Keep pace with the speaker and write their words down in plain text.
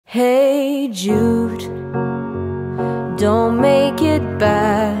Hey Jude, don't make it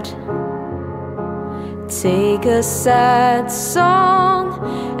bad. Take a sad song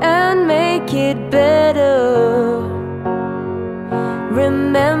and make it better.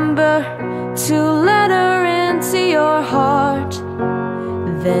 Remember to let her into your heart,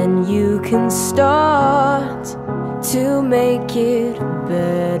 then you can start to make it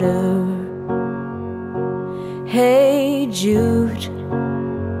better. Hey Jude,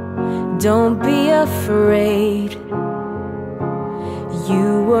 don't be afraid.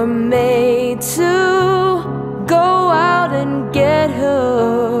 You were made to go out and get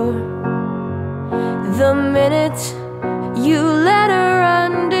her. The minute you let her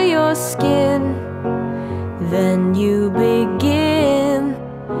under your skin, then you begin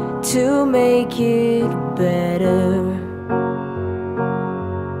to make it better.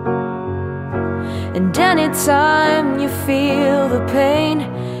 And anytime you feel the pain,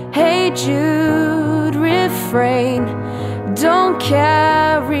 hey Jude, refrain. Don't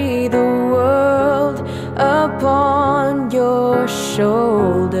carry the world upon your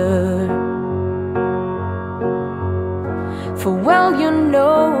shoulder. For well you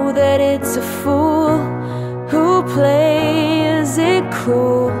know that it's a fool who plays it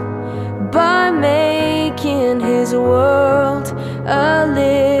cool by making his world a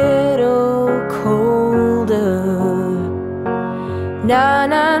little colder. Na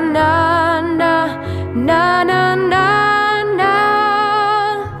na na na na na na na.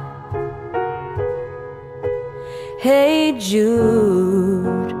 Hey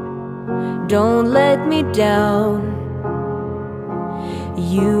Jude, don't let me down.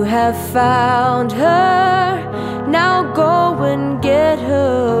 You have found her, now go and get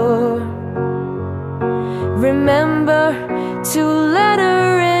her. Remember to let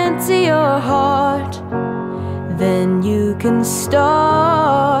her into your heart, then you can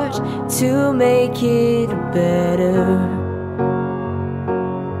start to make it better.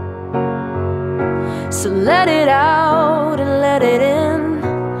 So let it out and let it in.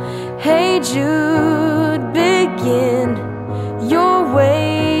 Hey Jude, begin. You're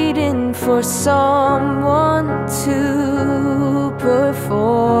waiting for someone to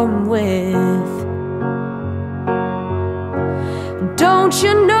perform with. Don't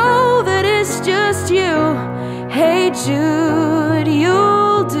you know that it's just you? Hey Jude,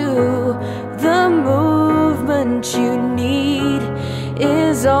 you'll do. The movement you need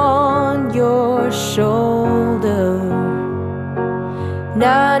is on your shoulder.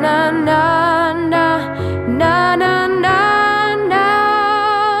 Na na na na na na na na.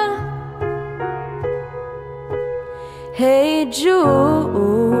 Hey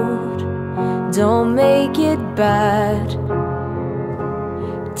Jude, don't make it bad.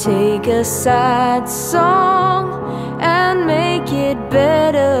 Take a sad song and make it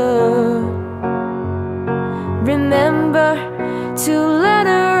better. Remember to let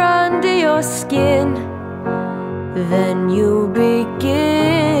her under your skin, then you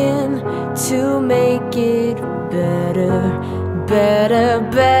begin to make it better. Better,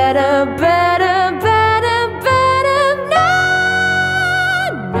 better, better, better, better.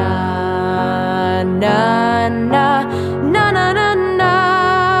 Na, na, na, na.